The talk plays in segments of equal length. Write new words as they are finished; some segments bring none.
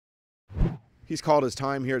He's called his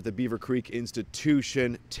time here at the Beaver Creek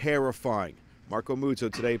Institution terrifying. Marco Muzzo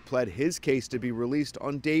today pled his case to be released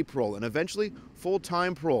on day parole and eventually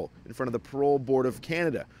full-time parole in front of the Parole Board of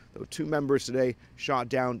Canada. Though two members today shot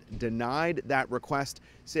down denied that request,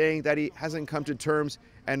 saying that he hasn't come to terms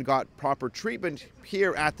and got proper treatment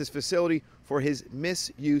here at this facility for his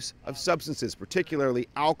misuse of substances, particularly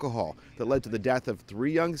alcohol, that led to the death of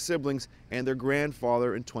 3 young siblings and their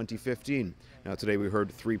grandfather in 2015. Now today we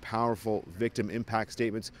heard 3 powerful victim impact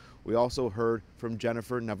statements. We also heard from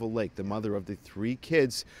Jennifer Neville-Lake, the mother of the 3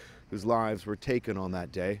 kids whose lives were taken on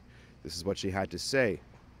that day. This is what she had to say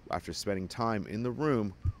after spending time in the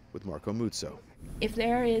room with Marco Muzzo. If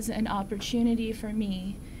there is an opportunity for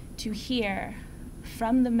me to hear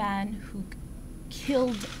from the man who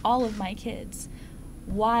killed all of my kids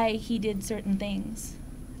why he did certain things,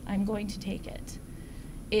 I'm going to take it.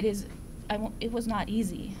 It was not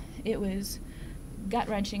easy. It was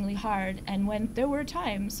gut-wrenchingly hard, and there were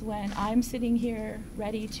times when I'm sitting here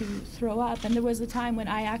ready to throw up, and there was a time when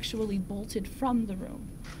I actually bolted from the room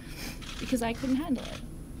because I couldn't handle it.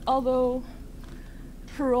 Although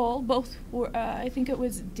parole, both were, I think it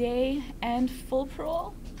was day and full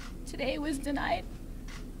parole, today was denied.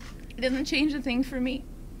 It doesn't change a thing for me.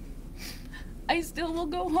 I still will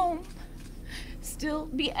go home, still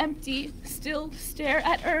be empty, still stare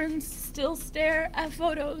at urns, still stare at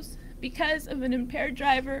photos because of an impaired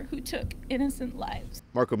driver who took innocent lives.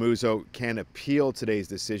 Marco Muzzo can appeal today's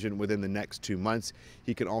decision within the next 2 months.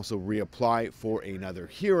 He can also reapply for another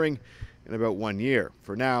hearing in about 1 year.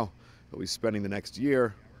 For now, he'll be spending the next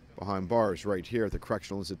year behind bars right here at the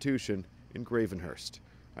Correctional Institution in Gravenhurst.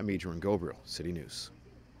 I'm Adrian Ghobrial, City News.